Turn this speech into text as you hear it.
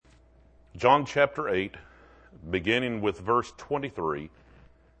John chapter 8, beginning with verse 23,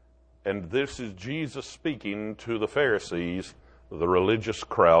 and this is Jesus speaking to the Pharisees, the religious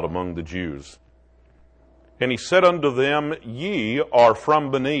crowd among the Jews. And he said unto them, Ye are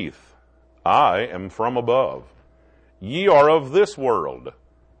from beneath, I am from above. Ye are of this world,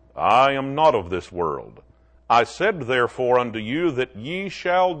 I am not of this world. I said therefore unto you that ye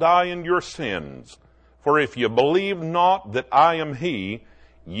shall die in your sins. For if ye believe not that I am he,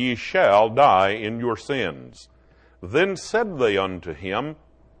 ye shall die in your sins. Then said they unto him,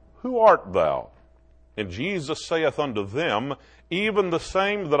 Who art thou? And Jesus saith unto them, Even the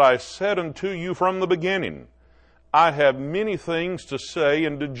same that I said unto you from the beginning. I have many things to say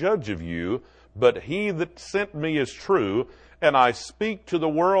and to judge of you, but he that sent me is true, and I speak to the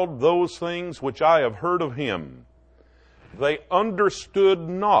world those things which I have heard of him. They understood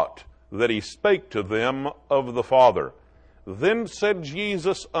not that he spake to them of the Father. Then said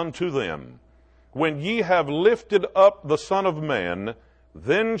Jesus unto them, When ye have lifted up the Son of Man,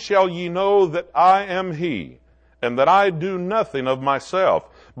 then shall ye know that I am he, and that I do nothing of myself,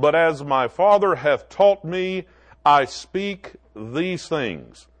 but as my Father hath taught me, I speak these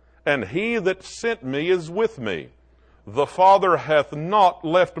things. And he that sent me is with me. The Father hath not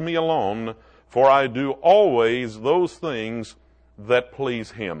left me alone, for I do always those things that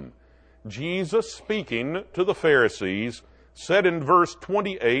please him. Jesus, speaking to the Pharisees, said in verse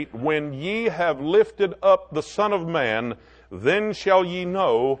 28, When ye have lifted up the Son of Man, then shall ye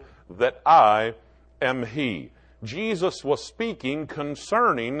know that I am he. Jesus was speaking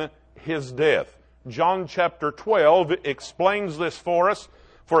concerning his death. John chapter 12 explains this for us.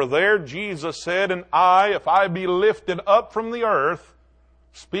 For there Jesus said, And I, if I be lifted up from the earth,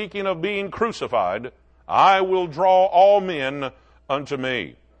 speaking of being crucified, I will draw all men unto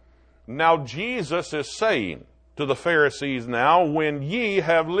me. Now Jesus is saying to the Pharisees now, When ye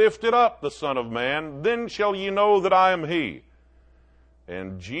have lifted up the Son of Man, then shall ye know that I am he.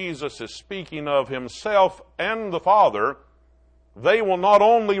 And Jesus is speaking of himself and the Father. They will not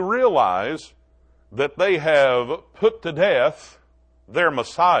only realize that they have put to death their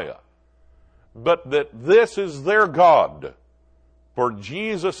Messiah, but that this is their God. For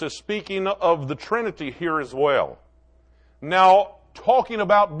Jesus is speaking of the Trinity here as well. Now, talking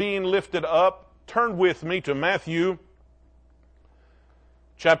about being lifted up, turn with me to Matthew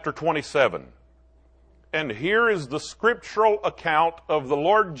chapter 27. And here is the scriptural account of the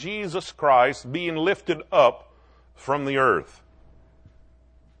Lord Jesus Christ being lifted up from the earth.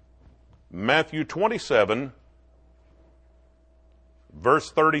 Matthew 27,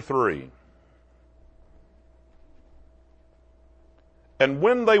 verse 33. And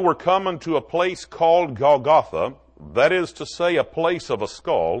when they were come unto a place called Golgotha, that is to say, a place of a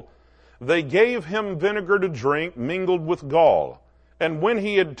skull, they gave him vinegar to drink mingled with gall. And when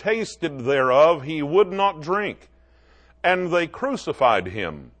he had tasted thereof, he would not drink. And they crucified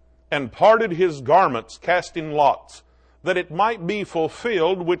him, and parted his garments, casting lots, that it might be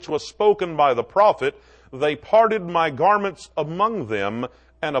fulfilled which was spoken by the prophet, They parted my garments among them,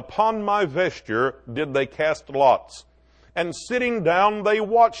 and upon my vesture did they cast lots. And sitting down they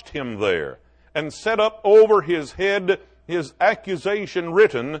watched him there, and set up over his head his accusation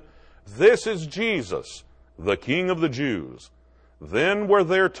written, This is Jesus, the King of the Jews. Then were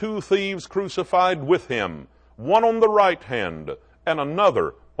there two thieves crucified with him, one on the right hand, and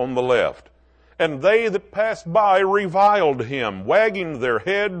another on the left. And they that passed by reviled him, wagging their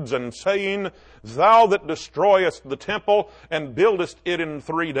heads, and saying, Thou that destroyest the temple, and buildest it in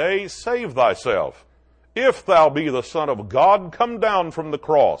 3 days, save thyself. If thou be the Son of God, come down from the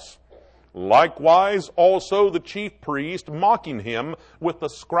cross. Likewise also the chief priest, mocking him with the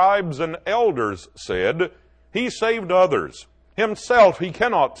scribes and elders, said, He saved others. Himself he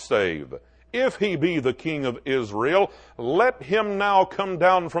cannot save. If he be the King of Israel, let him now come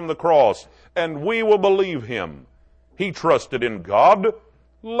down from the cross, and we will believe him. He trusted in God.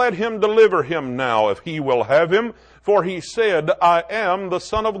 Let him deliver him now, if he will have him. For he said, I am the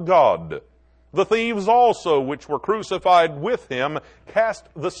Son of God. The thieves also, which were crucified with him, cast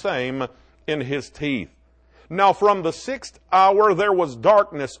the same in his teeth. Now from the 6th hour there was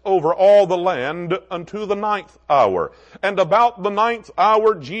darkness over all the land unto the 9th hour. And about the 9th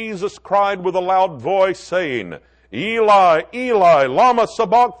hour Jesus cried with a loud voice, saying, Eli, Eli, lama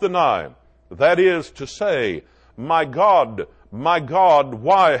sabachthani. That is to say, my God,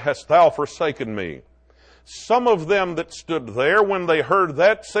 why hast thou forsaken me? Some of them that stood there, when they heard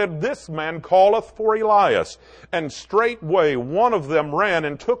that, said, This man calleth for Elias. And straightway one of them ran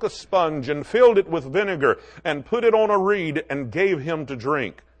and took a sponge and filled it with vinegar and put it on a reed and gave him to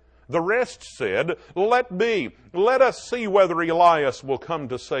drink. The rest said, Let be, let us see whether Elias will come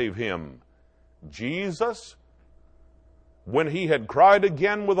to save him. Jesus, when he had cried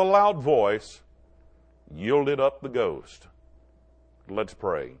again with a loud voice, yielded up the ghost. Let's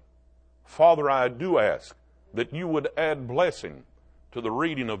pray. Father, I do ask that you would add blessing to the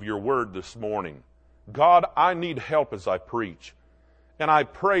reading of your word this morning. God, I need help as I preach, and I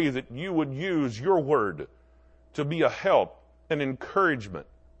pray that you would use your word to be a help, an encouragement,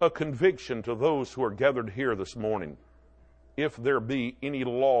 a conviction to those who are gathered here this morning. If there be any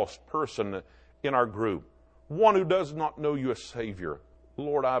lost person in our group, one who does not know you as Savior,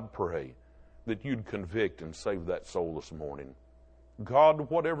 Lord, I pray that you'd convict and save that soul this morning. God,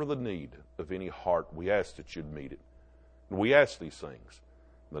 whatever the need of any heart, we ask that you'd meet it. And we ask these things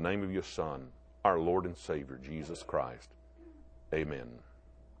in the name of your Son, our Lord and Savior, Jesus Christ. Amen.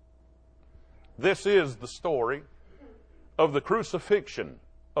 This is the story of the crucifixion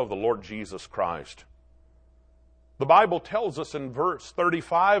of the Lord Jesus Christ. The Bible tells us in verse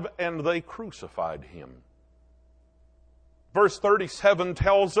 35, and they crucified him. Verse 37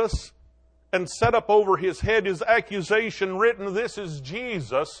 tells us, and set up over his head his accusation written, this is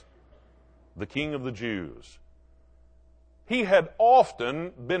Jesus, the King of the Jews. He had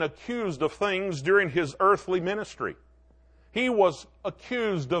often been accused of things during his earthly ministry. He was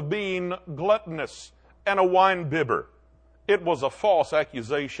accused of being gluttonous and a winebibber. It was a false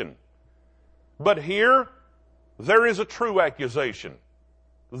accusation. But here, there is a true accusation.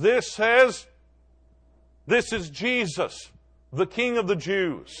 This says, this is Jesus, the King of the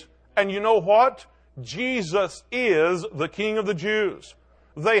Jews. And you know what? Jesus is the King of the Jews.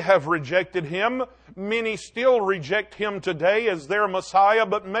 They have rejected him. Many still reject him today as their Messiah,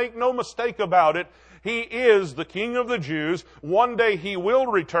 but make no mistake about it, he is the King of the Jews. One day he will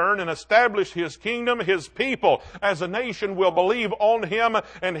return and establish his kingdom. His people as a nation will believe on him,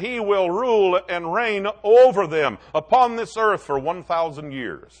 and he will rule and reign over them upon this earth for 1,000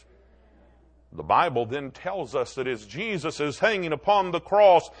 years. The Bible then tells us that as Jesus is hanging upon the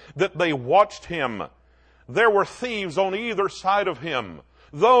cross, that they watched him. There were thieves on either side of him.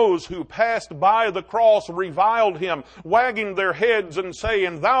 Those who passed by the cross reviled him, wagging their heads and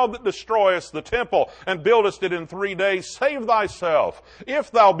saying, thou that destroyest the temple and buildest it in 3 days, save thyself.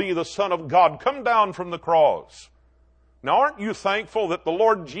 If thou be the Son of God, come down from the cross. Now, aren't you thankful that the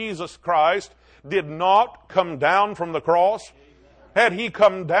Lord Jesus Christ did not come down from the cross? Had he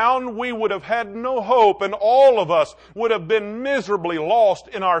come down, we would have had no hope, and all of us would have been miserably lost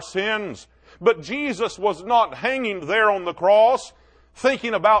in our sins. But Jesus was not hanging there on the cross,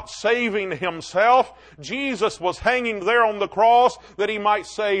 thinking about saving himself. Jesus was hanging there on the cross that he might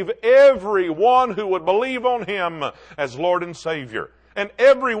save everyone who would believe on him as Lord and Savior. And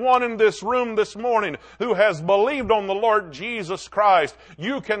everyone in this room this morning who has believed on the Lord Jesus Christ,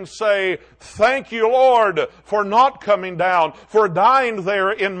 you can say, thank you, Lord, for not coming down, for dying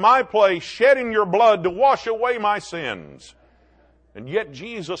there in my place, shedding your blood to wash away my sins. And yet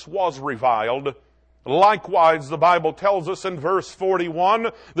Jesus was reviled. Likewise, the Bible tells us in verse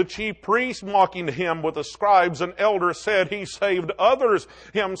 41, the chief priests mocking him with the scribes and elders said, he saved others,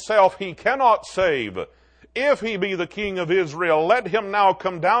 himself he cannot save. If he be the King of Israel, let him now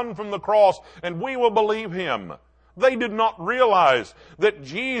come down from the cross, and we will believe him. They did not realize that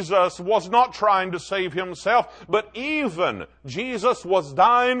Jesus was not trying to save himself, but even Jesus was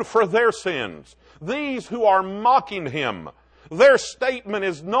dying for their sins. These who are mocking him, their statement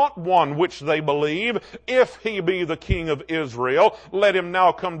is not one which they believe. If he be the King of Israel, let him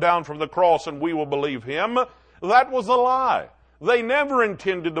now come down from the cross, and we will believe him. That was a lie. They never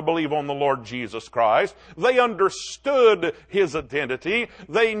intended to believe on the Lord Jesus Christ. They understood his identity.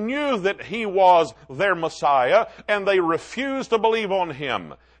 They knew that he was their Messiah, and they refused to believe on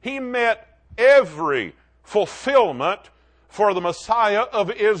him. He met every fulfillment for the Messiah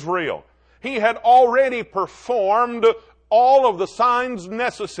of Israel. He had already performed all of the signs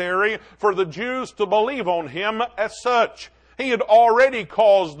necessary for the Jews to believe on him as such. He had already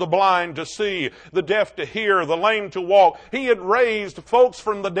caused the blind to see, the deaf to hear, the lame to walk. He had raised folks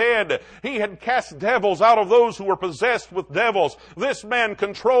from the dead. He had cast devils out of those who were possessed with devils. This man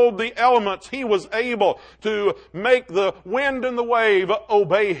controlled the elements. He was able to make the wind and the wave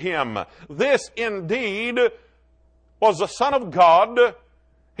obey him. This indeed was the Son of God.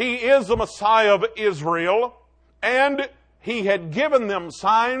 He is the Messiah of Israel, and he had given them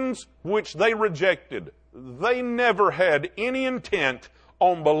signs which they rejected. They never had any intent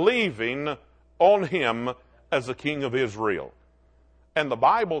on believing on him as the King of Israel. And the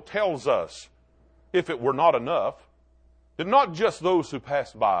Bible tells us, if it were not enough, that not just those who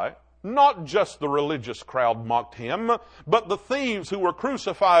passed by, Not just the religious crowd mocked him, but the thieves who were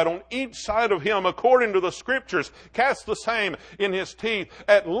crucified on each side of him, according to the Scriptures, cast the same in his teeth.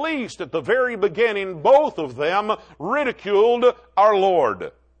 At least at the very beginning, both of them ridiculed our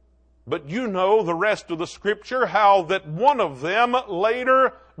Lord. But you know the rest of the Scripture, how that one of them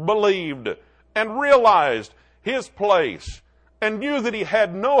later believed and realized his place and knew that he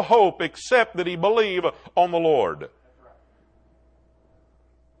had no hope except that he believe on the Lord.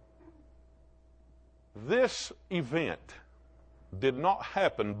 This event did not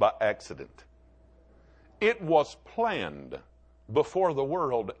happen by accident. It was planned before the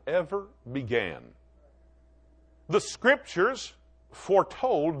world ever began. The Scriptures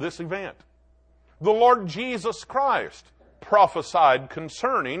foretold this event. The Lord Jesus Christ prophesied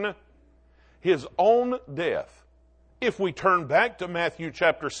concerning his own death. If we turn back to Matthew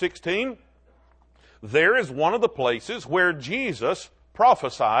chapter 16, there is one of the places where Jesus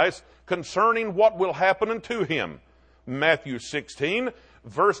prophesies concerning what will happen unto him. Matthew 16,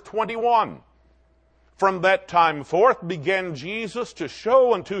 verse 21. From that time forth began Jesus to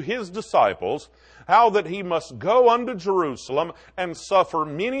show unto his disciples how that he must go unto Jerusalem and suffer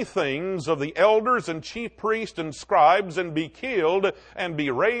many things of the elders and chief priests and scribes, and be killed and be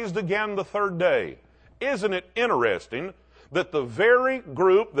raised again the third day. Isn't it interesting that the very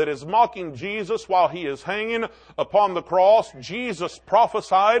group that is mocking Jesus while he is hanging upon the cross, Jesus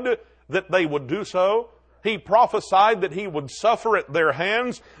prophesied that they would do so? He prophesied that he would suffer at their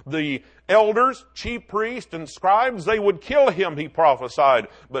hands. The elders, chief priests, and scribes, they would kill him, he prophesied,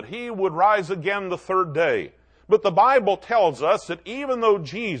 but he would rise again the third day. But the Bible tells us that even though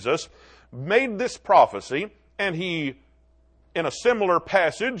Jesus made this prophecy, and he, in a similar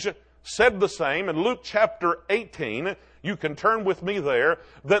passage, said the same in Luke chapter 18, you can turn with me there,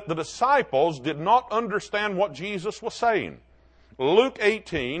 that the disciples did not understand what Jesus was saying. Luke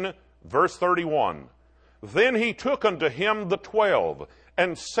 18, verse 31. Then he took unto him the 12,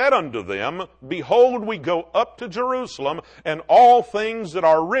 and said unto them, Behold, we go up to Jerusalem, and all things that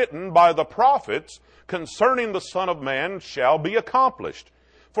are written by the prophets concerning the Son of Man shall be accomplished.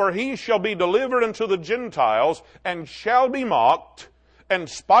 For he shall be delivered unto the Gentiles, and shall be mocked, and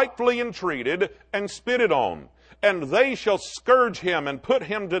spitefully entreated, and spitted on. And they shall scourge him, and put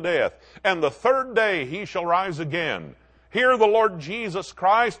him to death. And the third day he shall rise again. Here the Lord Jesus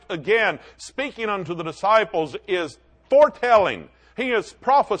Christ, again, speaking unto the disciples, is foretelling. He is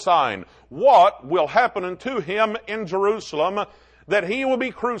prophesying what will happen unto him in Jerusalem, that he will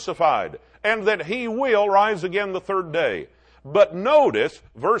be crucified, and that he will rise again the third day. But notice,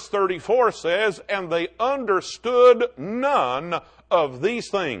 verse 34 says, And they understood none of these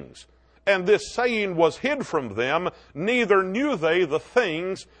things. And this saying was hid from them, neither knew they the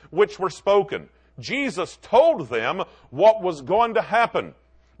things which were spoken. Jesus told them what was going to happen,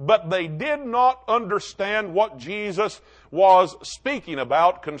 but they did not understand what Jesus was speaking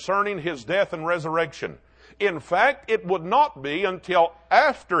about concerning his death and resurrection. In fact, it would not be until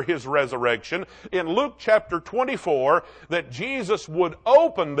after his resurrection, in Luke chapter 24, that Jesus would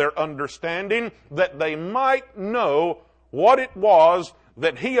open their understanding that they might know what it was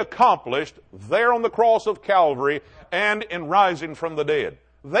that he accomplished there on the cross of Calvary and in rising from the dead.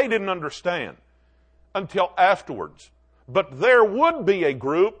 They didn't understand until afterwards. But there would be a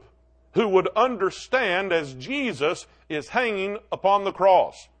group who would understand as Jesus is hanging upon the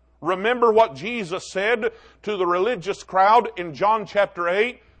cross. Remember what Jesus said to the religious crowd in John chapter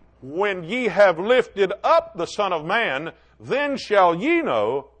 8, When ye have lifted up the Son of Man, then shall ye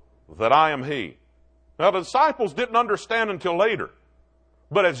know that I am he. Now the disciples didn't understand until later.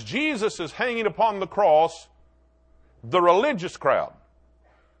 But as Jesus is hanging upon the cross, the religious crowd,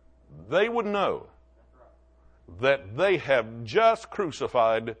 they would know that they have just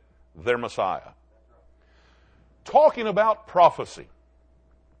crucified their Messiah. Talking about prophecy,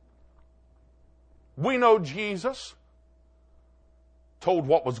 we know Jesus told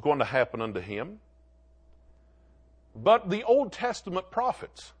what was going to happen unto him, but the Old Testament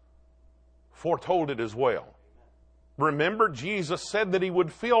prophets foretold it as well. Remember, Jesus said that he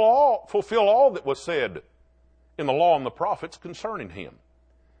would fulfill all that was said in the law and the prophets concerning him.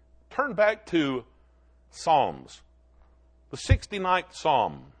 Turn back to Psalms, the 69th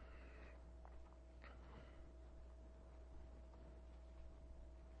Psalm.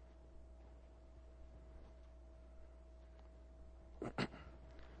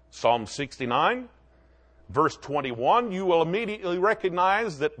 Psalm 69, verse 21, you will immediately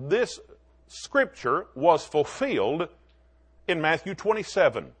recognize that this scripture was fulfilled in Matthew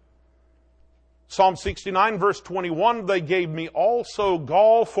 27. Psalm 69, verse 21, they gave me also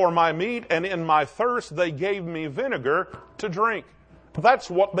gall for my meat, and in my thirst they gave me vinegar to drink. That's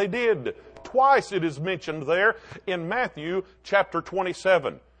what they did. Twice it is mentioned there in Matthew chapter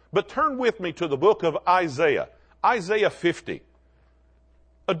 27. But turn with me to the book of Isaiah, Isaiah 50.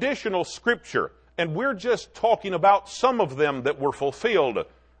 Additional scripture, and we're just talking about some of them that were fulfilled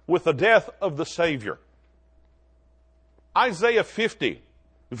with the death of the Savior. Isaiah 50,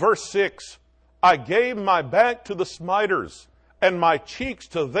 verse 6, I gave my back to the smiters, and my cheeks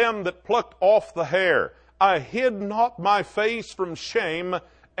to them that plucked off the hair. I hid not my face from shame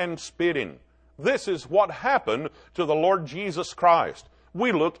and spitting. This is what happened to the Lord Jesus Christ.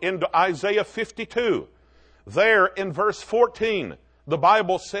 We look into Isaiah 52. There in verse 14, the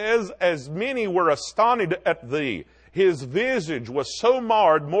Bible says, as many were astonished at thee, his visage was so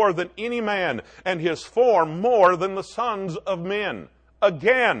marred more than any man, and his form more than the sons of men.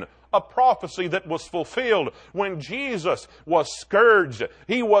 Again, a prophecy that was fulfilled when Jesus was scourged,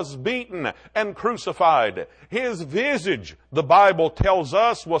 he was beaten and crucified. His visage, the Bible tells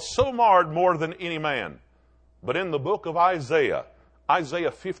us, was so marred more than any man. But in the book of Isaiah,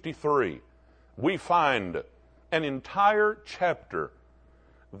 Isaiah 53, we find an entire chapter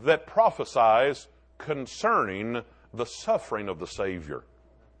that prophesies concerning the suffering of the Savior.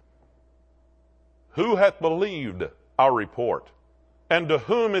 Who hath believed our report? And to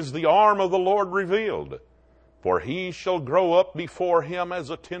whom is the arm of the Lord revealed? For he shall grow up before him as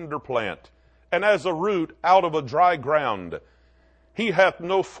a tender plant, and as a root out of a dry ground. He hath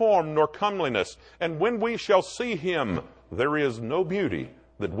no form nor comeliness, and when we shall see him, there is no beauty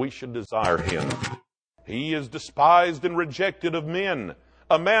that we should desire him. He is despised and rejected of men,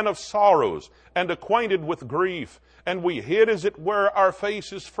 a man of sorrows, and acquainted with grief, and we hid as it were our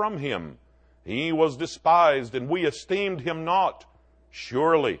faces from him. He was despised, and we esteemed him not.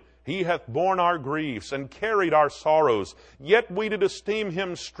 Surely he hath borne our griefs, and carried our sorrows, yet we did esteem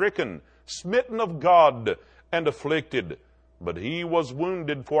him stricken, smitten of God, and afflicted. But he was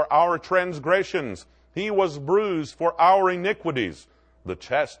wounded for our transgressions, he was bruised for our iniquities. The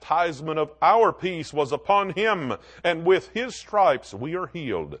chastisement of our peace was upon him, and with his stripes we are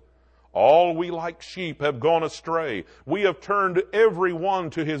healed. All we like sheep have gone astray. We have turned every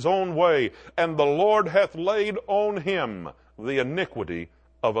one to his own way, and the Lord hath laid on him the iniquity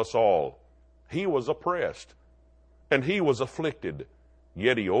of us all. He was oppressed, and he was afflicted,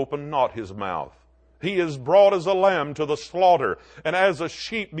 yet he opened not his mouth. He is brought as a lamb to the slaughter, and as a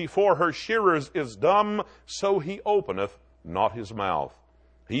sheep before her shearers is dumb, so he openeth not his mouth.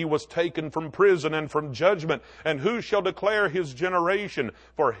 He was taken from prison and from judgment, and who shall declare his generation?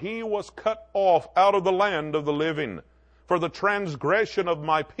 For he was cut off out of the land of the living. For the transgression of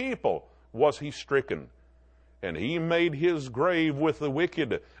my people was he stricken. And he made his grave with the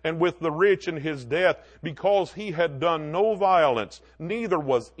wicked, and with the rich in his death, because he had done no violence, neither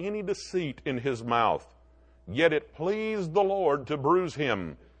was any deceit in his mouth. Yet it pleased the Lord to bruise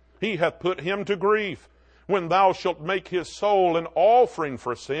him. He hath put him to grief. When thou shalt make his soul an offering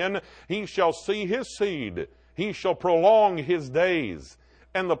for sin, he shall see his seed. He shall prolong his days,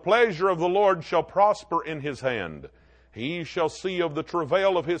 and the pleasure of the Lord shall prosper in his hand. He shall see of the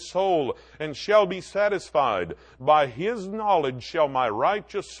travail of his soul, and shall be satisfied. By his knowledge shall my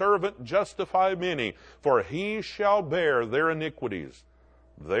righteous servant justify many, for he shall bear their iniquities.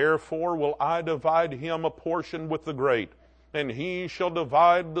 Therefore will I divide him a portion with the great, and he shall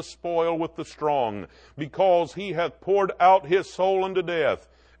divide the spoil with the strong, because he hath poured out his soul unto death,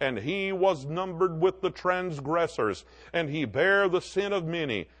 and he was numbered with the transgressors, and he bare the sin of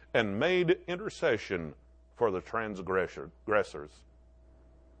many, and made intercession for the transgressors.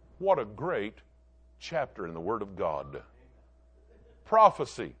 What a great chapter in the Word of God.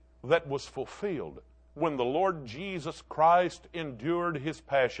 Prophecy that was fulfilled when the Lord Jesus Christ endured his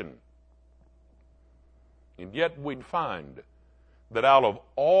passion. And yet we'd find that out of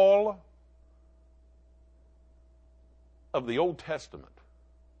all of the Old Testament,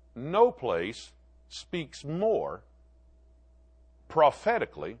 no place speaks more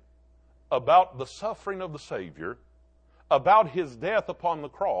prophetically about the suffering of the Savior, about his death upon the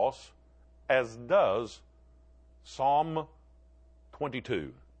cross, as does Psalm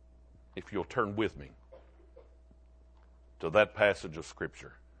 22. If you'll turn with me to that passage of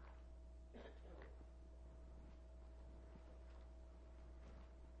Scripture.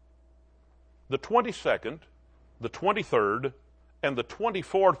 The 22nd, the 23rd, and the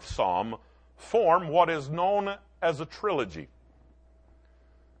 24th Psalm form what is known as a trilogy.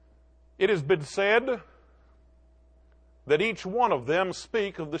 It has been said that each one of them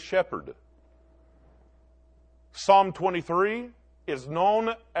speak of the shepherd. Psalm 23 is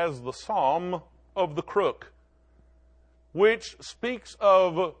known as the Psalm of the crook, which speaks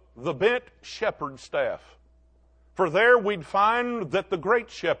of the bent shepherd's staff. For there we'd find that the great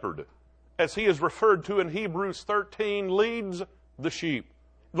shepherd, as he is referred to in Hebrews 13, leads the sheep.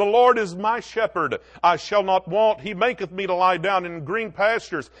 The Lord is my shepherd, I shall not want. He maketh me to lie down in green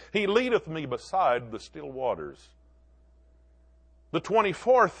pastures. He leadeth me beside the still waters. The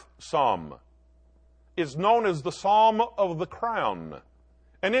 24th Psalm is known as the Psalm of the Crown,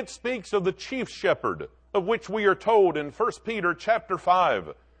 and it speaks of the chief shepherd, of which we are told in 1 Peter chapter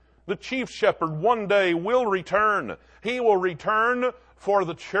 5. The chief shepherd one day will return. He will return for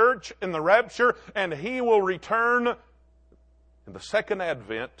the church in the rapture, and he will return in the second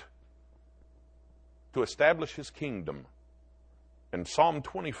advent to establish his kingdom. In Psalm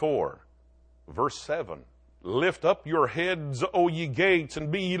 24, verse 7, lift up your heads, O ye gates,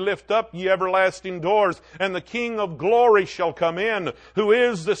 and be ye lift up, ye everlasting doors, and the King of glory shall come in. Who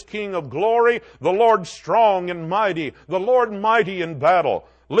is this King of glory? The Lord strong and mighty, the Lord mighty in battle.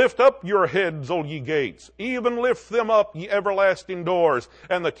 Lift up your heads, O ye gates, even lift them up, ye everlasting doors,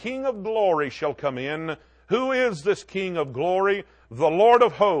 and the King of glory shall come in. Who is this King of glory? The Lord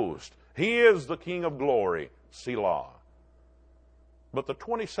of hosts. He is the King of glory. Selah. But the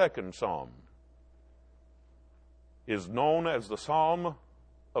 22nd Psalm is known as the Psalm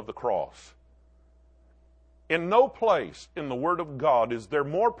of the Cross. In no place in the Word of God is there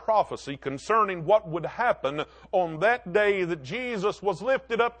more prophecy concerning what would happen on that day that Jesus was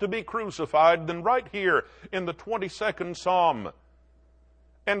lifted up to be crucified than right here in the 22nd Psalm.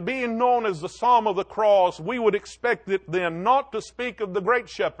 And being known as the Psalm of the Cross, we would expect it then not to speak of the great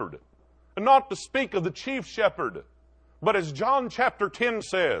shepherd, and not to speak of the chief shepherd, but as John chapter 10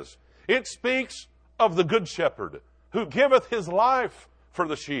 says, it speaks of the good shepherd who giveth his life for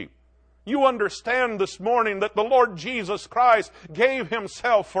the sheep. You understand this morning that the Lord Jesus Christ gave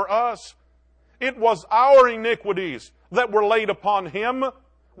himself for us. It was our iniquities that were laid upon him.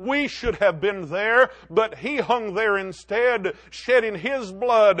 We should have been there, but he hung there instead, shedding his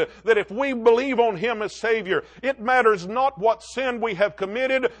blood, that if we believe on him as Savior, it matters not what sin we have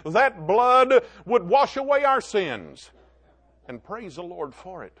committed, that blood would wash away our sins. And praise the Lord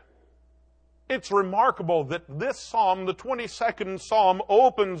for it. It's remarkable that this psalm, the 22nd Psalm,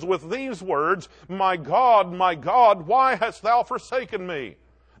 opens with these words, my God, why hast thou forsaken me?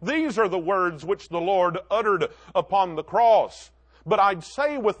 These are the words which the Lord uttered upon the cross. But I'd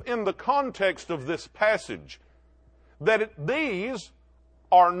say within the context of this passage that these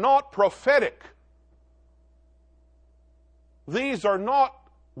are not prophetic. These are not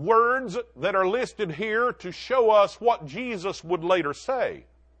words that are listed here to show us what Jesus would later say.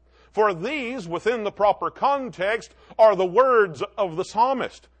 For these, within the proper context, are the words of the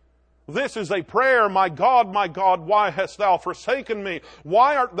psalmist. This is a prayer, my God, why hast thou forsaken me?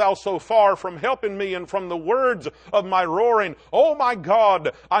 Why art thou so far from helping me and from the words of my roaring? Oh my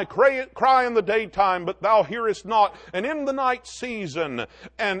God, I cry in the daytime, but thou hearest not, and in the night season,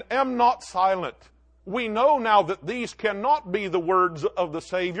 and am not silent. We know now that these cannot be the words of the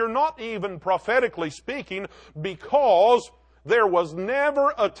Savior, not even prophetically speaking, because there was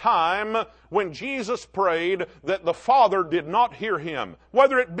never a time when Jesus prayed that the Father did not hear him,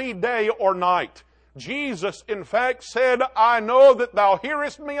 whether it be day or night. Jesus, in fact, said, I know that thou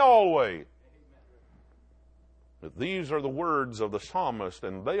hearest me always. But these are the words of the psalmist,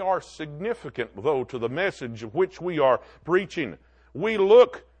 and they are significant, though, to the message of which we are preaching. We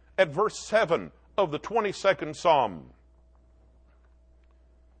look at verse 7 of the 22nd Psalm.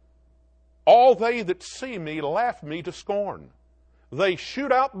 All they that see me laugh me to scorn. They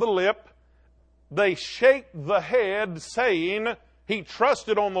shoot out the lip, they shake the head, saying, he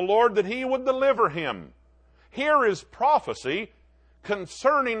trusted on the Lord that he would deliver him. Here is prophecy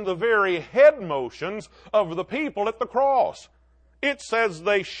concerning the very head motions of the people at the cross. It says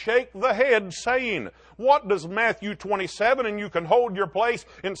they shake the head, saying, what does Matthew 27, and you can hold your place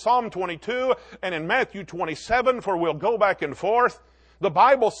in Psalm 22 and in Matthew 27, for we'll go back and forth. The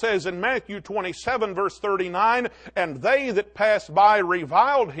Bible says in Matthew 27, verse 39, and they that passed by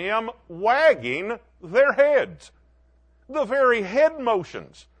reviled him, wagging their heads. The very head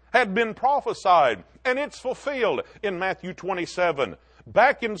motions had been prophesied, and it's fulfilled in Matthew 27.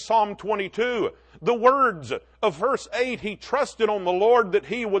 Back in Psalm 22, the words of verse 8, he trusted on the Lord that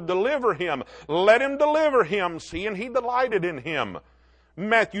he would deliver him. Let him deliver him, seeing he delighted in him.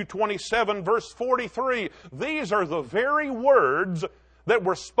 Matthew 27, verse 43, these are the very words that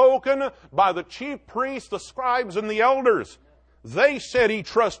were spoken by the chief priests, the scribes, and the elders. They said he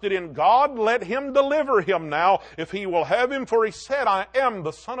trusted in God. Let him deliver him now, if he will have him, for he said, I am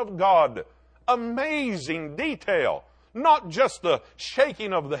the Son of God. Amazing detail. Not just the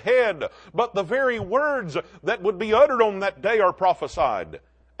shaking of the head, but the very words that would be uttered on that day are prophesied.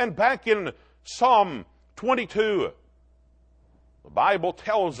 And back in Psalm 22, the Bible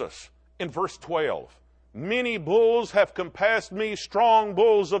tells us in verse 12, many bulls have compassed me, strong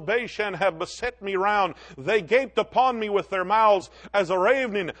bulls of Bashan have beset me round. They gaped upon me with their mouths as a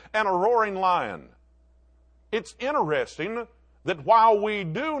ravening and a roaring lion. It's interesting that while we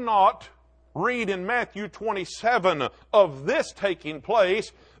do not read in Matthew 27 of this taking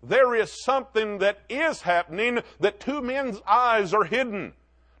place, there is something that is happening, that two men's eyes are hidden.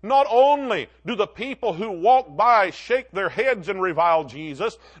 Not only do the people who walk by shake their heads and revile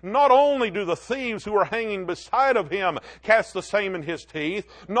Jesus, not only do the thieves who are hanging beside of him cast the same in his teeth,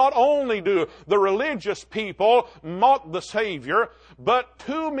 not only do the religious people mock the Savior, but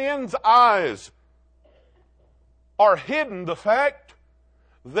two men's eyes are hidden the fact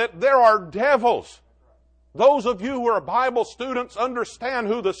that there are devils. Those of you who are Bible students understand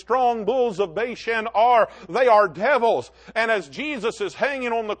who the strong bulls of Bashan are. They are devils. And as Jesus is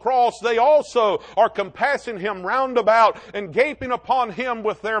hanging on the cross, they also are compassing him round about and gaping upon him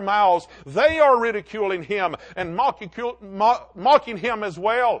with their mouths. They are ridiculing him and mocking him as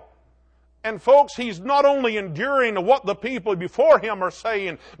well. And folks, he's not only enduring what the people before him are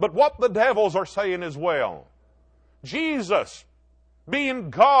saying, but what the devils are saying as well. Jesus, being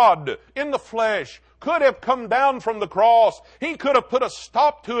God in the flesh, could have come down from the cross. He could have put a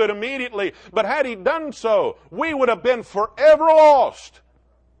stop to it immediately. But had he done so, we would have been forever lost.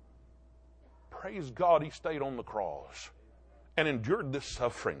 Praise God, he stayed on the cross and endured this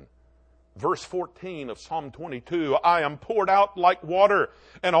suffering. Verse 14 of Psalm 22, I am poured out like water,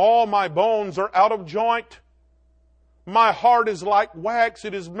 and all my bones are out of joint. My heart is like wax,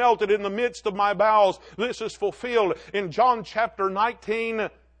 it is melted in the midst of my bowels. This is fulfilled in John chapter 19,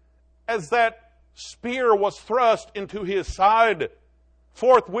 as that spear was thrust into his side.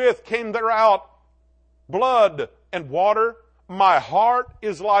 Forthwith came there out blood and water. My heart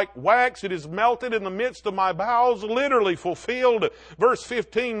is like wax, it is melted in the midst of my bowels, literally fulfilled. Verse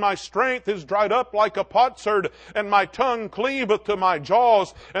 15, my strength is dried up like a potsherd, and my tongue cleaveth to my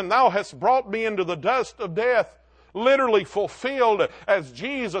jaws, and thou hast brought me into the dust of death. Literally fulfilled, as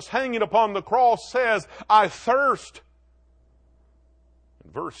Jesus hanging upon the cross says, I thirst.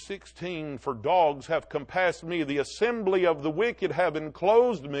 Verse 16, for dogs have compassed me, the assembly of the wicked have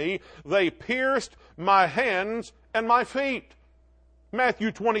enclosed me, they pierced my hands and my feet.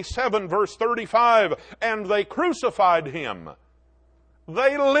 Matthew 27, verse 35, and they crucified him.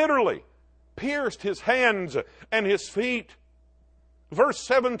 They literally pierced his hands and his feet. Verse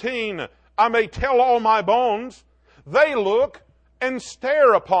 17, I may tell all my bones, they look and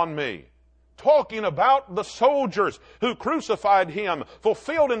stare upon me. Talking about the soldiers who crucified him,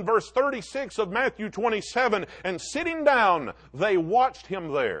 fulfilled in verse 36 of Matthew 27, and sitting down, they watched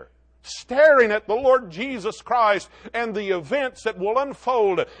him there, staring at the Lord Jesus Christ and the events that will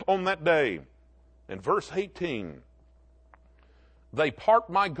unfold on that day. In verse 18, they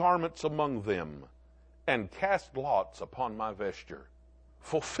part my garments among them and cast lots upon my vesture.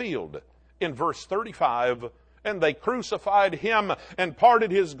 Fulfilled in verse 35, and they crucified him and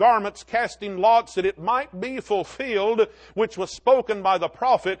parted his garments, casting lots, that it might be fulfilled, which was spoken by the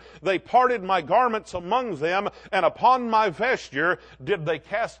prophet. They parted my garments among them, and upon my vesture did they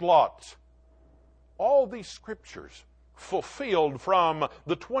cast lots. All these scriptures fulfilled from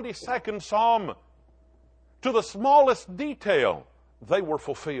the 22nd Psalm to the smallest detail, they were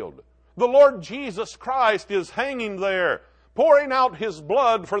fulfilled. The Lord Jesus Christ is hanging there, pouring out his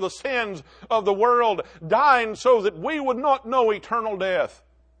blood for the sins of the world, dying so that we would not know eternal death,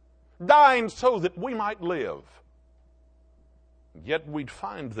 dying so that we might live. Yet we'd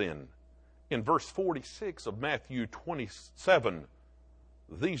find then in verse 46 of Matthew 27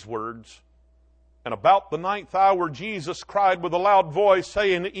 these words, and about the 9th hour Jesus cried with a loud voice,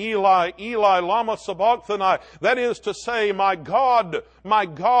 saying, Eli, Eli, lama sabachthani, that is to say, my God,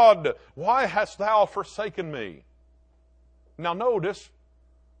 why hast thou forsaken me? Now notice,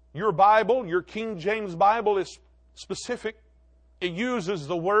 your Bible, your King James Bible is specific. It uses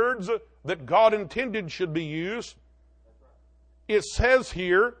the words that God intended should be used. It says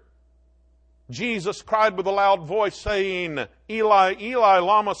here, Jesus cried with a loud voice saying, Eli, Eli,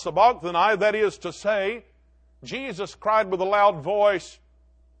 lama sabachthani, that is to say, Jesus cried with a loud voice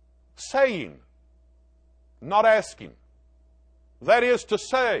saying, not asking. That is to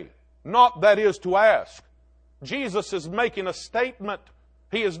say, not that is to ask. Jesus is making a statement.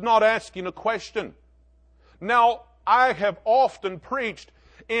 He is not asking a question. Now, I have often preached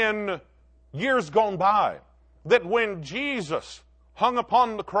in years gone by that when Jesus hung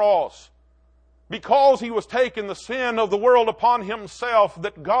upon the cross, because he was taking the sin of the world upon himself,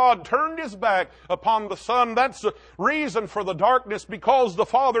 that God turned his back upon the Son. That's the reason for the darkness, because the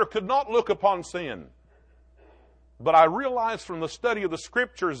Father could not look upon sin. But I realize from the study of the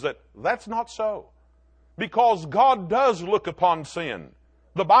Scriptures that that's not so. Because God does look upon sin.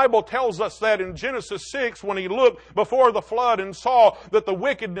 The Bible tells us that in Genesis 6 when He looked before the flood and saw that the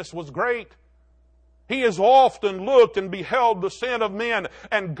wickedness was great. He has often looked and beheld the sin of men,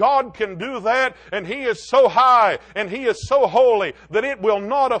 and God can do that, and He is so high and He is so holy that it will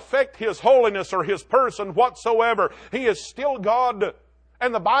not affect His holiness or His person whatsoever. He is still God.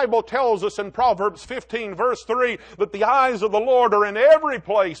 And the Bible tells us in Proverbs 15 verse 3 that the eyes of the Lord are in every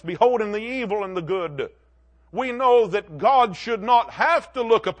place, beholding the evil and the good. We know that God should not have to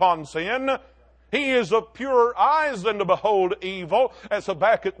look upon sin. He is of purer eyes than to behold evil, as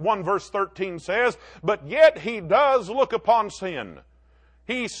Habakkuk 1 verse 13 says, but yet He does look upon sin.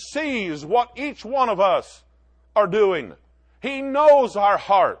 He sees what each one of us are doing. He knows our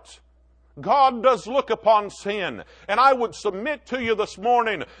hearts. God does look upon sin. And I would submit to you this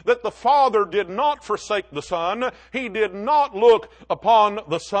morning that the Father did not forsake the Son. He did not look upon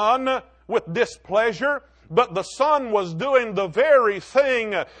the Son with displeasure. But the Son was doing the very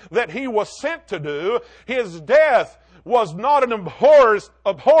thing that He was sent to do. His death was not an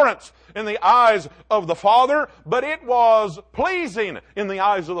abhorrence in the eyes of the Father, but it was pleasing in the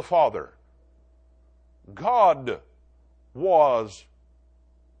eyes of the Father. God was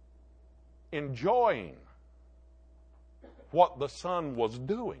enjoying what the Son was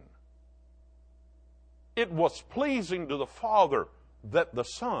doing. It was pleasing to the Father that the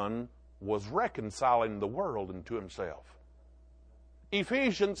Son was reconciling the world unto Himself.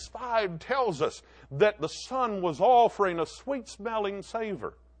 Ephesians 5 tells us that the Son was offering a sweet-smelling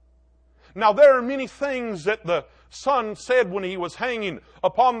savor. Now, there are many things that the Son said when He was hanging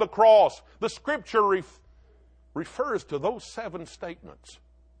upon the cross. The Scripture refers to those 7 statements.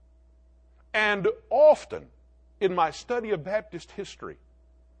 And often, in my study of Baptist history,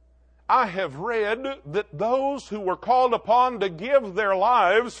 I have read that those who were called upon to give their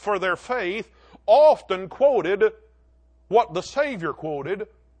lives for their faith often quoted what the Savior quoted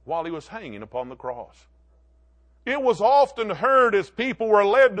while He was hanging upon the cross. It was often heard as people were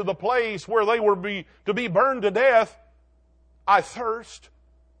led to the place where they were to be burned to death, I thirst.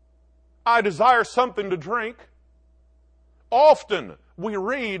 I desire something to drink. Often we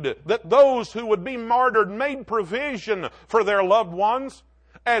read that those who would be martyred made provision for their loved ones,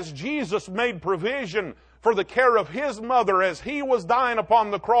 as Jesus made provision for the care of His mother as He was dying upon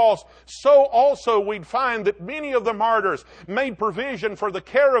the cross. So also we'd find that many of the martyrs made provision for the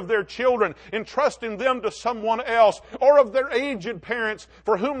care of their children, entrusting them to someone else, or of their aged parents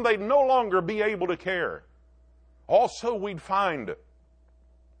for whom they'd no longer be able to care. Also we'd find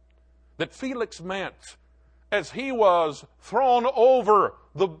that Felix Manz, as he was thrown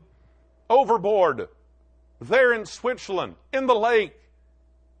overboard there in Switzerland, in the lake,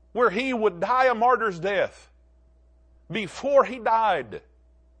 where he would die a martyr's death, before he died,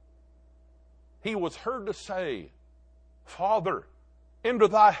 he was heard to say, Father, into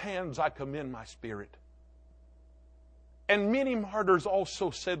Thy hands I commend my spirit. And many martyrs also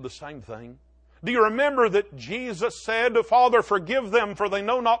said the same thing. Do you remember that Jesus said, Father, forgive them, for they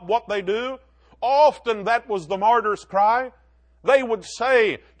know not what they do? Often that was the martyr's cry. They would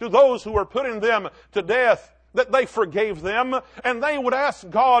say to those who were putting them to death that they forgave them, and they would ask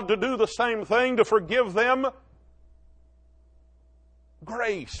God to do the same thing, to forgive them.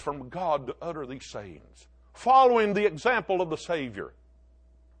 Grace from God to utter these sayings, following the example of the Savior.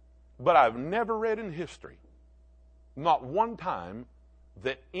 But I've never read in history, not one time,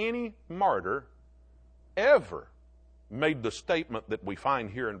 that any martyr ever made the statement that we find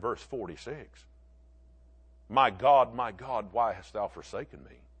here in verse 46. My God, why hast Thou forsaken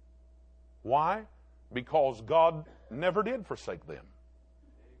me? Why? Because God never did forsake them.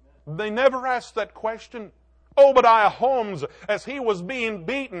 They never asked that question. Obadiah Holmes, as he was being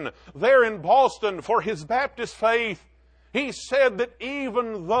beaten there in Boston for his Baptist faith, he said that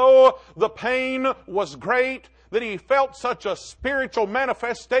even though the pain was great, that he felt such a spiritual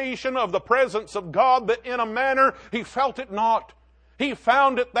manifestation of the presence of God that in a manner he felt it not. He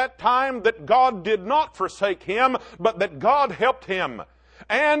found at that time that God did not forsake him, but that God helped him.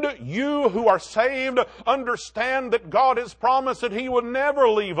 And you who are saved understand that God has promised that He would never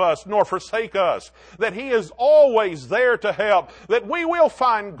leave us nor forsake us, that He is always there to help, that we will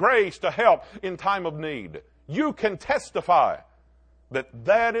find grace to help in time of need. You can testify that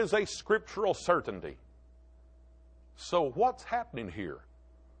that is a scriptural certainty. So what's happening here?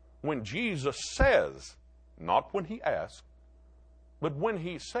 When Jesus says, not when He asks, but when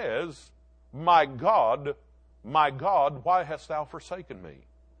He says, my God, why hast Thou forsaken me?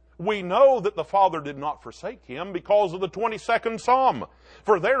 We know that the Father did not forsake him because of the 22nd Psalm.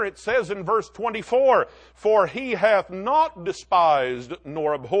 For there it says in verse 24, "For he hath not despised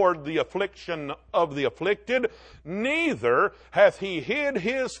nor abhorred the affliction of the afflicted, neither hath he hid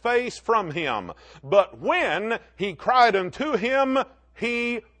his face from him. But when he cried unto him,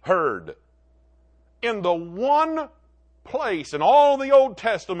 he heard." In the one place in all the Old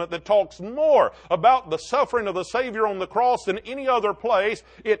Testament that talks more about the suffering of the Savior on the cross than any other place,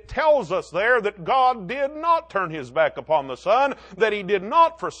 it tells us there that God did not turn his back upon the Son, that he did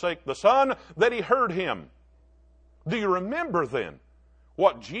not forsake the Son, that he heard him. Do you remember then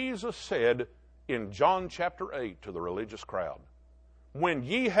what Jesus said in John chapter 8 to the religious crowd? "When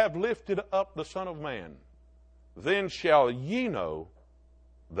ye have lifted up the Son of Man, then shall ye know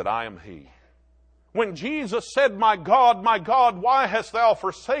that I am he." When Jesus said, my God, why hast thou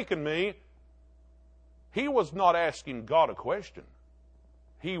forsaken me?" he was not asking God a question.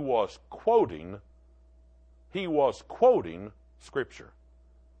 He was quoting Scripture.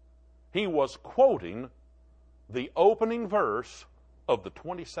 He was quoting the opening verse of the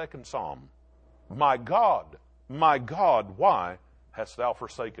 22nd Psalm. My God, why hast thou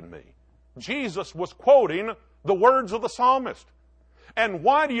forsaken me?" Jesus was quoting the words of the psalmist. And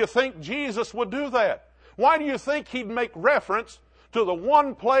why do you think Jesus would do that? Why do you think he'd make reference to the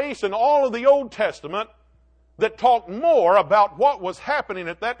one place in all of the Old Testament that talked more about what was happening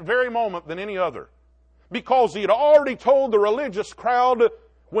at that very moment than any other? Because he had already told the religious crowd,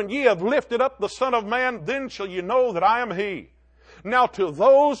 "When ye have lifted up the Son of Man, then shall you know that I am he." Now to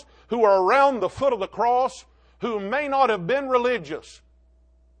those who are around the foot of the cross, who may not have been religious,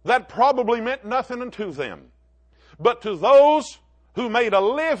 that probably meant nothing unto them. But to those who made a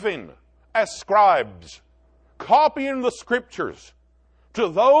living as scribes, copying the Scriptures, to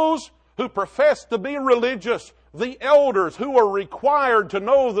those who professed to be religious, the elders who were required to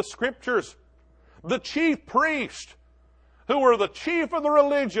know the Scriptures, the chief priest, who were the chief of the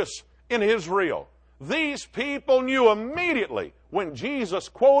religious in Israel, these people knew immediately when Jesus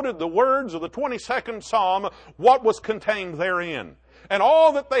quoted the words of the 22nd Psalm what was contained therein. And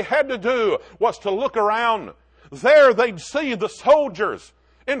all that they had to do was to look around. There they'd see the soldiers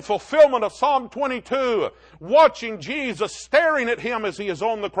in fulfillment of Psalm 22, watching Jesus, staring at him as he is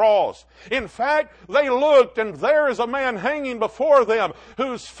on the cross. In fact, they looked, and there is a man hanging before them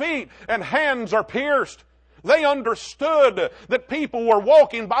whose feet and hands are pierced. They understood that people were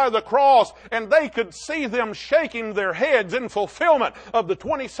walking by the cross, and they could see them shaking their heads in fulfillment of the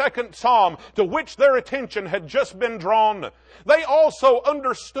 22nd Psalm to which their attention had just been drawn. They also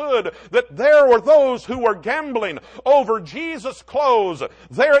understood that there were those who were gambling over Jesus' clothes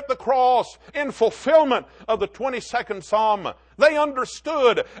there at the cross in fulfillment of the 22nd Psalm. They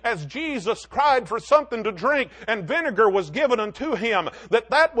understood as Jesus cried for something to drink and vinegar was given unto him,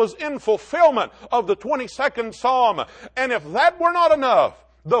 that was in fulfillment of the 22nd Psalm. And if that were not enough,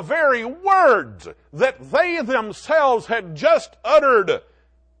 the very words that they themselves had just uttered,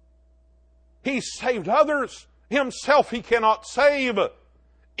 he saved others, himself he cannot save.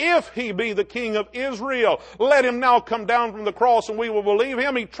 If he be the King of Israel, let him now come down from the cross and we will believe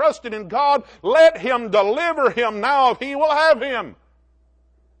him. He trusted in God. Let him deliver him now if he will have him.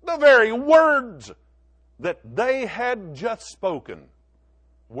 The very words that they had just spoken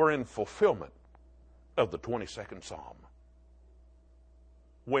were in fulfillment of the 22nd Psalm.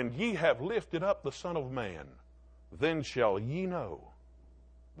 When ye have lifted up the Son of Man, then shall ye know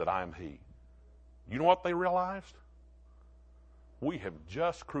that I am he. You know what they realized? We have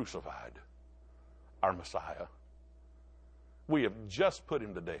just crucified our Messiah. We have just put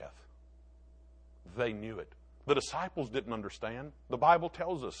him to death. They knew it. The disciples didn't understand. The Bible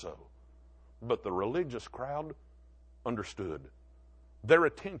tells us so. But the religious crowd understood. Their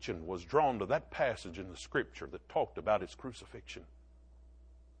attention was drawn to that passage in the Scripture that talked about his crucifixion.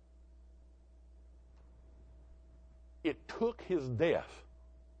 It took his death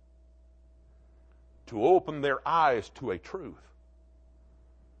to open their eyes to a truth.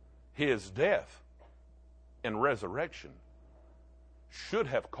 His death and resurrection should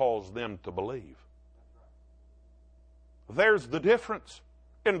have caused them to believe. There's the difference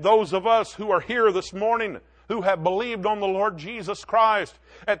in those of us who are here this morning who have believed on the Lord Jesus Christ.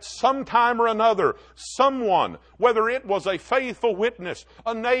 At some time or another, someone, whether it was a faithful witness,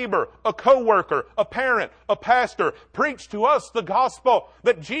 a neighbor, a co-worker, a parent, a pastor, preached to us the gospel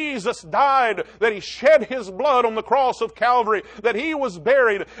that Jesus died, that he shed his blood on the cross of Calvary, that he was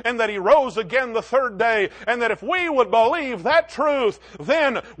buried, and that he rose again the third day, and that if we would believe that truth,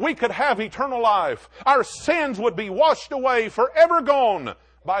 then we could have eternal life. Our sins would be washed away, forever gone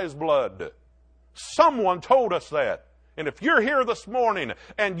by his blood. Someone told us that. And if you're here this morning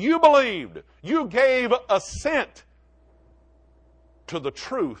and you believed, you gave assent to the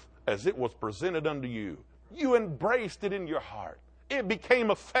truth as it was presented unto you, you embraced it in your heart. It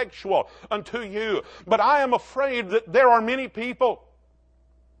became effectual unto you. But I am afraid that there are many people,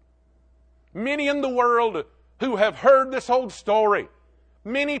 many in the world, who have heard this old story.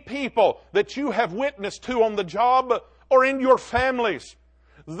 Many people that you have witnessed to on the job or in your families.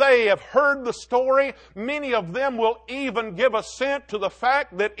 They have heard the story. Many of them will even give assent to the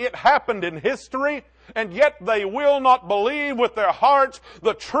fact that it happened in history, and yet they will not believe with their hearts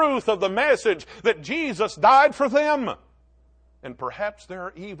the truth of the message that Jesus died for them. And perhaps there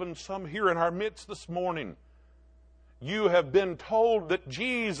are even some here in our midst this morning. You have been told that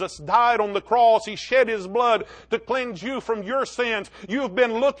Jesus died on the cross. He shed His blood to cleanse you from your sins. You've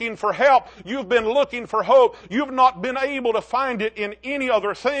been looking for help. You've been looking for hope. You've not been able to find it in any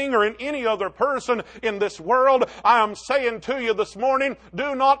other thing or in any other person in this world. I am saying to you this morning,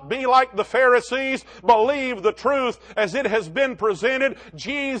 do not be like the Pharisees. Believe the truth as it has been presented.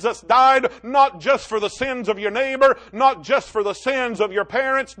 Jesus died not just for the sins of your neighbor, not just for the sins of your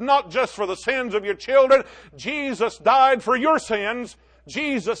parents, not just for the sins of your children. Jesus died for your sins.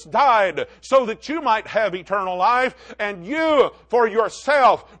 Jesus died so that you might have eternal life, and you for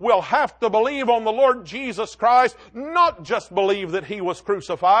yourself will have to believe on the Lord Jesus Christ. Not just believe that He was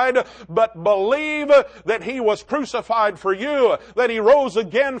crucified, but believe that He was crucified for you, that He rose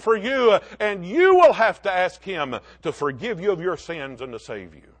again for you, and you will have to ask Him to forgive you of your sins and to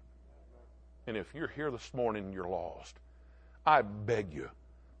save you. And if you're here this morning and you're lost, I beg you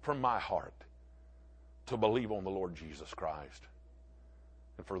from my heart to believe on the Lord Jesus Christ.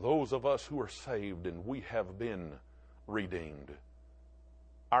 And for those of us who are saved and we have been redeemed,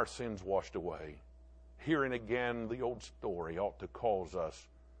 our sins washed away, hearing again the old story ought to cause us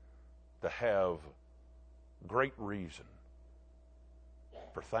to have great reason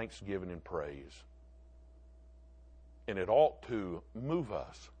for thanksgiving and praise. And it ought to move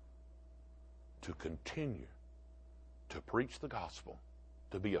us to continue to preach the gospel,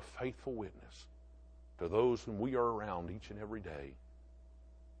 to be a faithful witness to those whom we are around each and every day,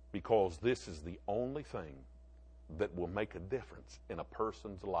 because this is the only thing that will make a difference in a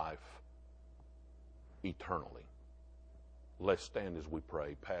person's life eternally. Let's stand as we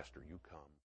pray. Pastor, you come.